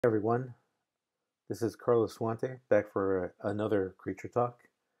Everyone, this is Carlos Suante back for another Creature Talk.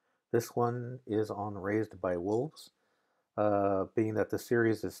 This one is on Raised by Wolves, being that the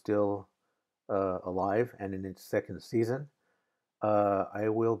series is still alive and in its second season. I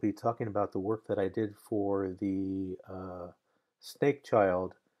will be talking about the work that I did for the Snake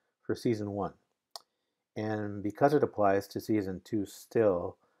Child for season one. And because it applies to season two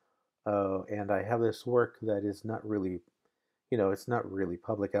still, and I have this work that is not really it's not really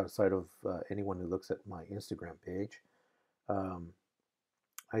public outside of anyone who looks at my Instagram page. Um,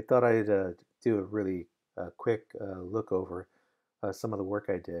 I thought I'd do a really quick look over some of the work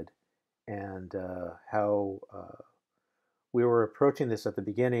I did and how we were approaching this at the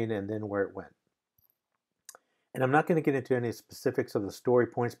beginning and then where it went. And I'm not going to get into any specifics of the story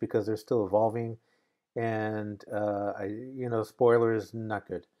points because they're still evolving, and spoilers not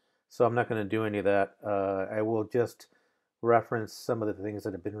good. So I'm not going to do any of that. I will just reference some of the things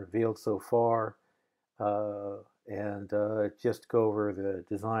that have been revealed so far, uh, and just go over the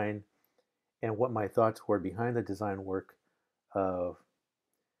design and what my thoughts were behind the design work, uh,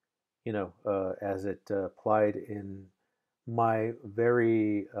 as it applied in my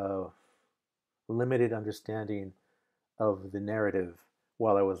very limited understanding of the narrative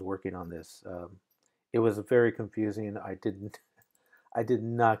while I was working on this. It was very confusing. I did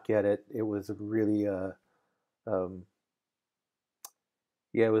not get it. It was really, um,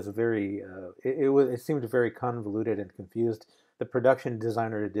 yeah, it was very, it seemed very convoluted and confused. The production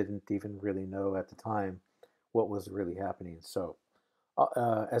designer didn't even really know at the time what was really happening. So,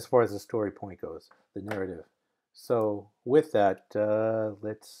 as far as the story point goes, the narrative. So, with that,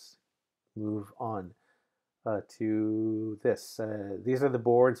 let's move on to this. These are the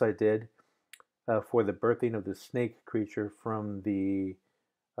boards I did for the birthing of the snake creature from the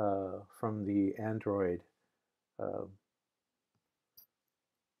android.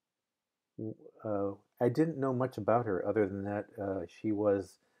 Uh, I didn't know much about her other than that she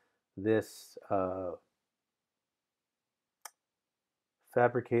was this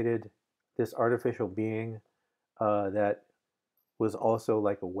fabricated, this artificial being that was also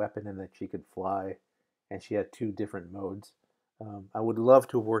like a weapon and that she could fly, and she had two different modes. I would love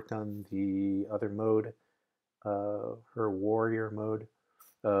to have worked on the other mode, her warrior mode,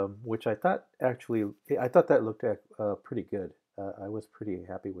 which I thought that looked pretty good. I was pretty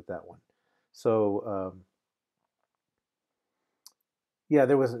happy with that one. So yeah,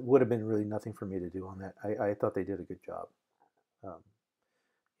 there would have been really nothing for me to do on that. I thought they did a good job. Um,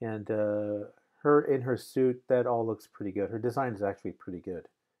 and her in her suit, that all looks pretty good. Her design is actually pretty good.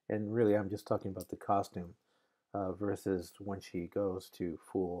 And really, I'm just talking about the costume versus when she goes to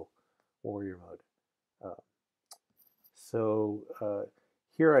full warrior mode. Uh, so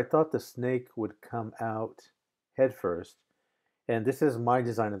here I thought the snake would come out head first, and this is my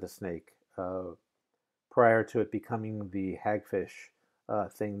design of the snake prior to it becoming the hagfish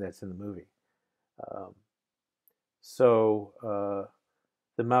thing that's in the movie. Um, so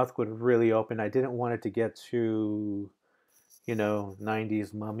the mouth would really open. I didn't want it to get too,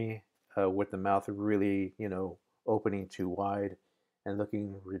 90s mummy with the mouth really, opening too wide and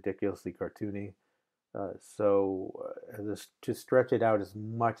looking ridiculously cartoony. To stretch it out as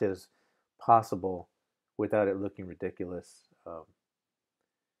much as possible without it looking ridiculous.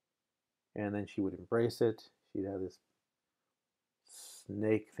 And then she would embrace it. She'd have this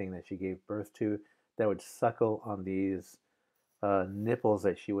snake thing that she gave birth to that would suckle on these nipples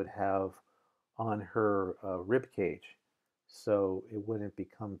that she would have on her rib cage, so it wouldn't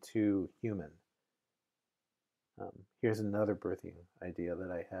become too human. Here's another birthing idea that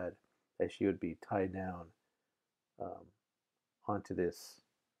I had, that she would be tied down um, onto this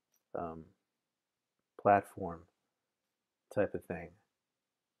um, platform type of thing.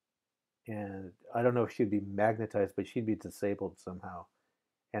 And I don't know if she'd be magnetized, but she'd be disabled somehow.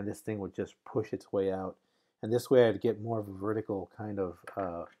 And this thing would just push its way out. And this way I'd get more of a vertical kind of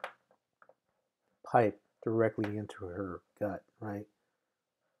pipe directly into her gut, right?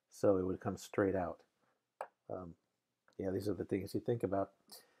 So it would come straight out. Um, yeah, these are the things you think about.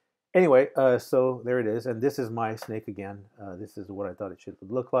 Anyway, so there it is, and this is my snake again. This is what I thought it should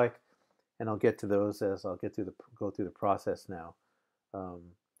look like, and I'll get to those as I'll go through the process now. Um,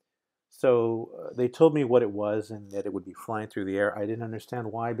 so they told me what it was and that it would be flying through the air. I didn't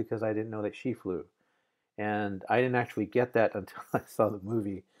understand why because I didn't know that she flew, and I didn't actually get that until I saw the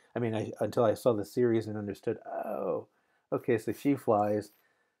movie. Until I saw the series and understood. Oh, okay, so she flies,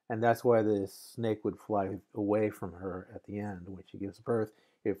 and that's why the snake would fly away from her at the end when she gives birth.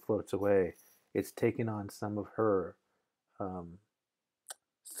 It floats away. It's taking on um, some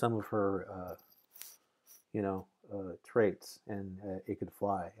of her, traits, and it could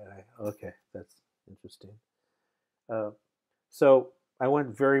fly. And okay, that's interesting. Uh, so I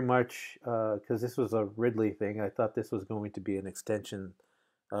went very much because this was a Ridley thing. I thought this was going to be an extension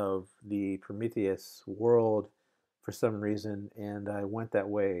of the Prometheus world for some reason, and I went that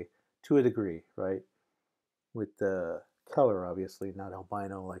way to a degree, right? With the color, obviously, not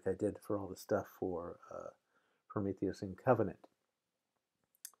albino like I did for all the stuff for Prometheus and Covenant.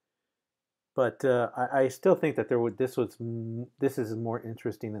 But I still think that this is more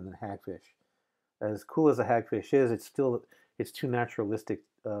interesting than the hagfish. As cool as a hagfish is, it's too naturalistic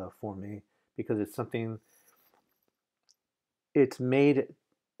for me because it's something it's made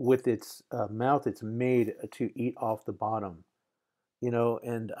with its mouth. It's made to eat off the bottom,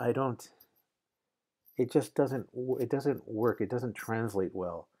 and I don't. It just doesn't. It doesn't work. It doesn't translate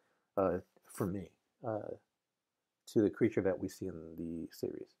well uh, for me uh, to the creature that we see in the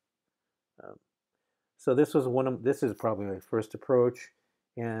series. Um, so this is probably my first approach,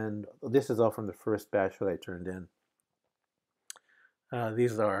 and this is all from the first batch that I turned in.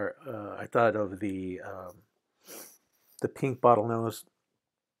 These are I thought of the pink bottlenose.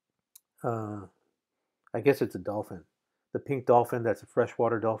 Uh, I guess it's a dolphin. The pink dolphin, that's a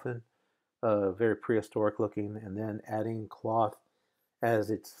freshwater dolphin, very prehistoric looking, and then adding cloth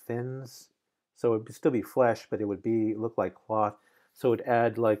as its fins. So it would still be flesh, but it would be look like cloth. So it would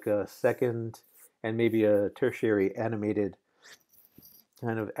add like a second and maybe a tertiary animated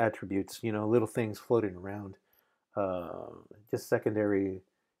kind of attributes, little things floating around, uh, just secondary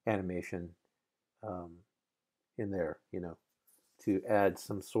animation um, in there, to add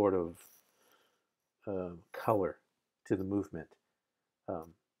some sort of color to the movement.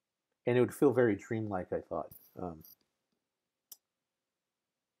 Um, and it would feel very dreamlike, I thought.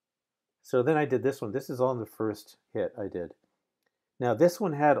 So then I did this one. This is on the first hit I did. Now, this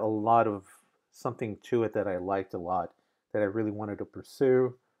one had a lot of something to it that I liked a lot, that I really wanted to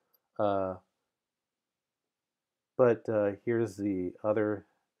pursue. Uh, but here's the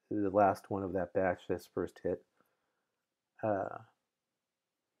last one of that batch, this first hit, uh,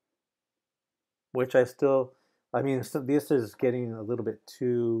 which I mean, so this is getting a little bit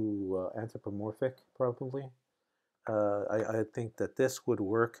too anthropomorphic, probably. I think that this would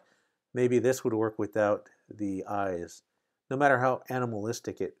work. Maybe this would work without the eyes. No matter how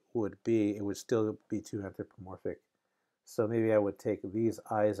animalistic it would be, it would still be too anthropomorphic. So maybe I would take these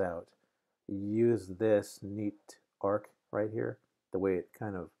eyes out, use this neat arc right here, the way it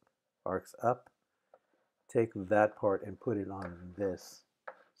kind of arcs up, take that part and put it on this,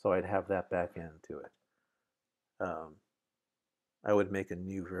 so I'd have that back end to it. Um, I would make a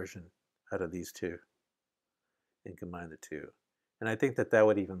new version out of these two and combine the two. And I think that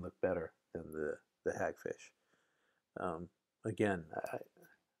would even look better than the hagfish. Again,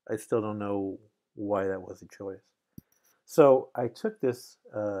 I still don't know why that was a choice. So I took this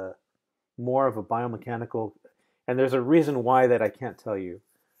more of a biomechanical, and there's a reason why that I can't tell you,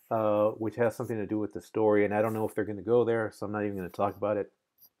 which has something to do with the story, and I don't know if they're going to go there, so I'm not even going to talk about it.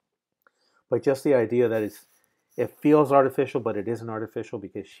 But just the idea that it feels artificial, but it isn't artificial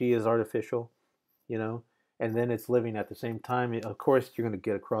because she is artificial, and then it's living at the same time. Of course, you're going to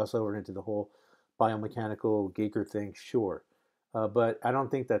get a crossover into the whole biomechanical Giger thing, sure. But I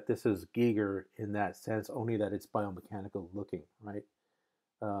don't think that this is Giger in that sense, only that it's biomechanical looking, right?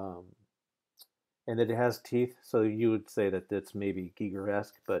 Um, and that it has teeth, so you would say that it's maybe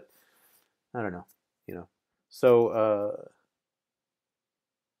Giger-esque, but I don't know, you know. So,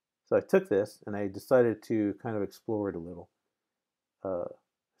 so I took this and I decided to kind of explore it a little. Uh,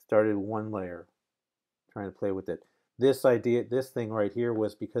 Started one layer, trying to play with it. This thing right here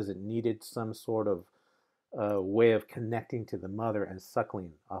was because it needed some sort of way of connecting to the mother and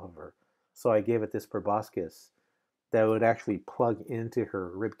suckling off of her. So I gave it this proboscis that would actually plug into her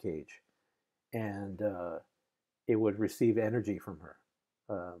rib cage, and it would receive energy from her.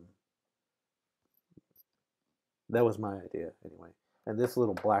 That was my idea, anyway. And this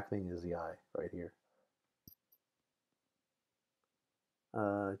little black thing is the eye right here.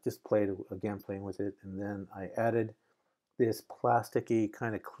 Just playing with it, and then I added this plasticky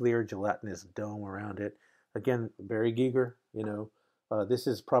kind of clear gelatinous dome around it. Again, very Giger, this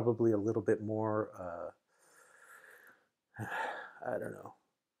is probably a little bit more, I don't know,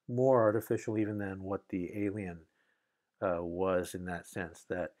 more artificial even than what the alien was in that sense.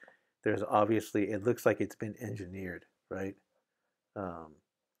 That there's obviously, it looks like it's been engineered, right? Um,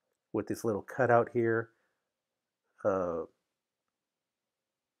 with this little cutout here, uh,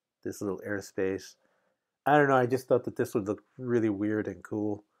 this little airspace. I don't know. I just thought that this would look really weird and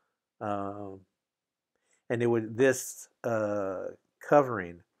cool, um, and it would this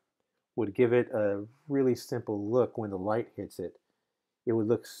covering would give it a really simple look when the light hits it. It would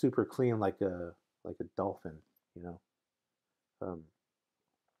look super clean, like a dolphin, you know. Um,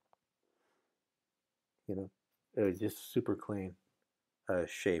 you know, it was just super clean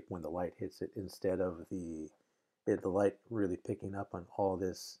shape when the light hits it, instead of the light really picking up on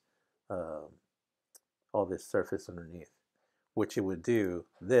um, all this surface underneath, which it would do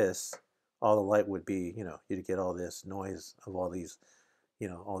this. All the light would be, you'd get all this noise of all these,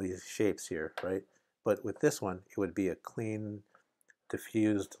 all these shapes here, right? But with this one, it would be a clean,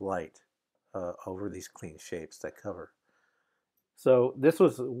 diffused light over these clean shapes that cover. So this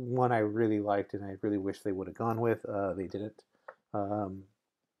was one I really liked, and I really wish they would have gone with. They didn't, um,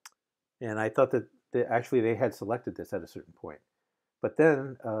 and I thought that actually they had selected this at a certain point. But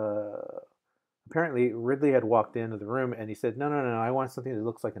then apparently Ridley had walked into the room and he said, "No, no, no, I want something that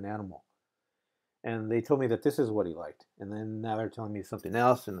looks like an animal." And they told me that this is what he liked, and then now they're telling me something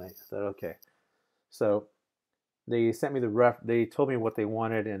else, and I said, "Okay." So they sent me the rough. They told me what they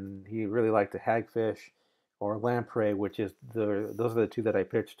wanted, and he really liked the hagfish or lamprey, which is those are the two that I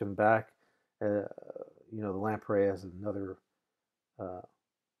pitched him back. Uh, the lamprey as another uh,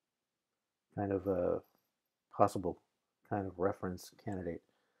 kind of a possible kind of reference candidate.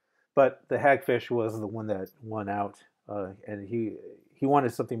 But the hagfish was the one that won out, and he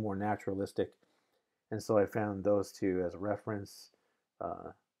wanted something more naturalistic, and so I found those two as a reference.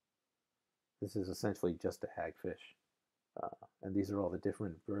 Uh, this is essentially just a hagfish. And these are all the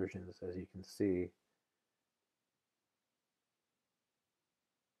different versions, as you can see.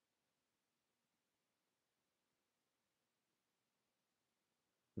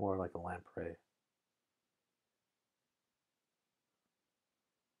 More like a lamprey.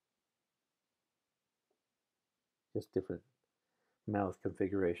 Just different mouth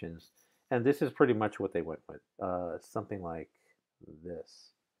configurations. And this is pretty much what they went with. Something like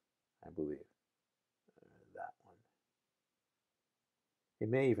this, I believe. That one. It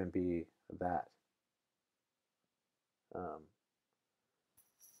may even be that. Um,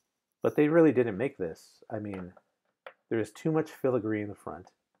 but they really didn't make this. I mean, there is too much filigree in the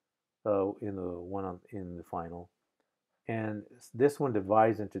front, in the in the final, and this one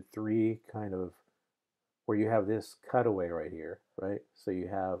divides into three kind of, where you have this cutaway right here, right? So you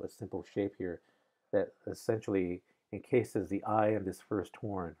have a simple shape here that essentially encases the eye of this first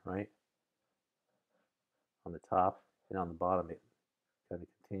horn, right? On the top, and on the bottom it kind of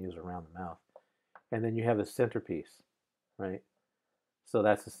continues around the mouth. And then you have the centerpiece, right? So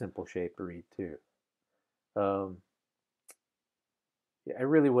that's a simple shape to read too. Um, yeah, I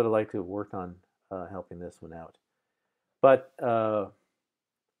really would have liked to have worked on helping this one out. But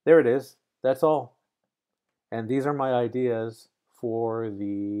there it is. That's all. And these are my ideas for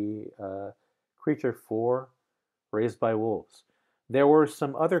the creature 4 raised by wolves. There were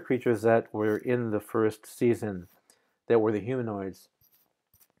some other creatures that were in the first season that were the humanoids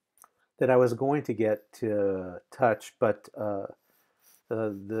that I was going to get to touch, but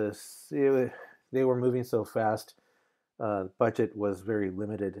they were moving so fast. The budget was very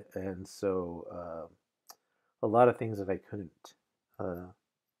limited, and so a lot of things that I couldn't uh,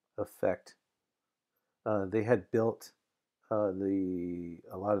 affect. They had built a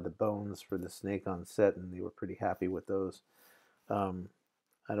lot of the bones for the snake on set, and they were pretty happy with those. Um,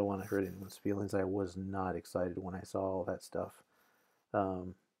 I don't want to hurt anyone's feelings. I was not excited when I saw all that stuff.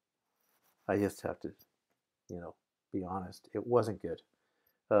 Um, I just have to, you know, be honest. It wasn't good.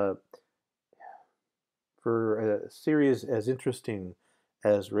 Uh, for a series as interesting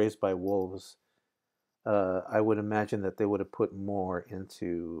as Raised by Wolves, I would imagine that they would have put more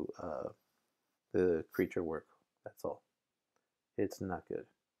into the creature work. That's all. It's not good.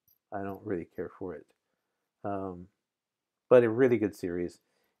 I don't really care for it. Um, but a really good series,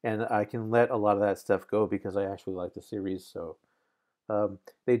 and I can let a lot of that stuff go because I actually like the series. So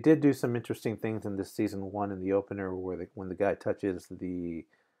they did do some interesting things in this season 1 in the opener, where when the guy touches the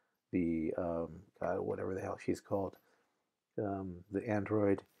God, whatever the hell she's called, the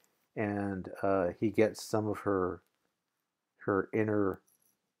android, and he gets some of her inner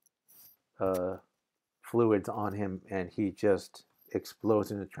uh, fluids on him, and he just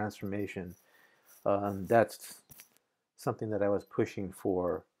explodes into transformation. That's something that I was pushing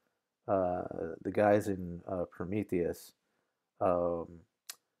for the guys in Prometheus, um,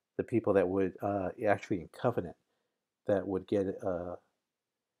 the people that would actually in Covenant that would get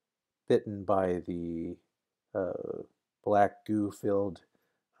bitten by the uh, black goo filled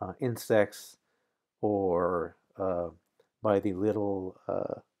insects, or by the little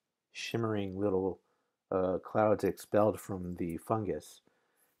shimmering little clouds expelled from the fungus,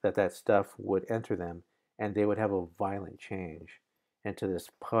 that stuff would enter them and they would have a violent change. into this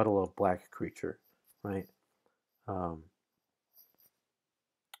puddle of black creature, right? Um,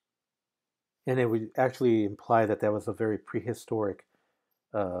 and it would actually imply that that was a very prehistoric,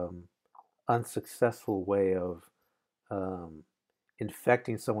 um, unsuccessful way of um,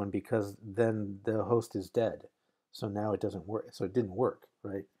 infecting someone because then the host is dead. So now it doesn't work. So it didn't work,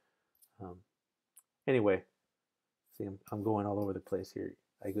 right? Um, anyway, see, I'm going all over the place here.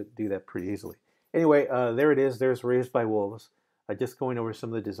 I could do that pretty easily. Anyway, there it is. There's Raised by Wolves. Just going over some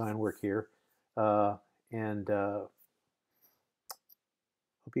of the design work here. And hope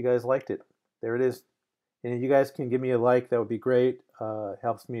you guys liked it. There it is. And if you guys can give me a like, that would be great.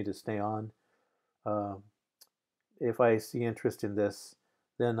 Helps me to stay on. Uh, if I see interest in this,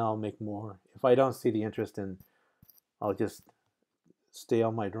 then I'll make more. If I don't see the interest in, I'll just stay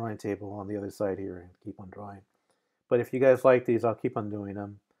on my drawing table on the other side here and keep on drawing. But if you guys like these, I'll keep on doing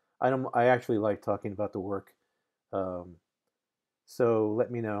them. I actually like talking about the work. Um, so let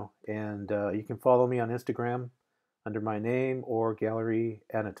me know. And you can follow me on Instagram under my name or Gallery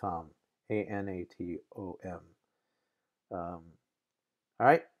Anatom, Anatom. All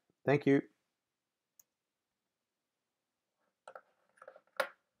right. Thank you.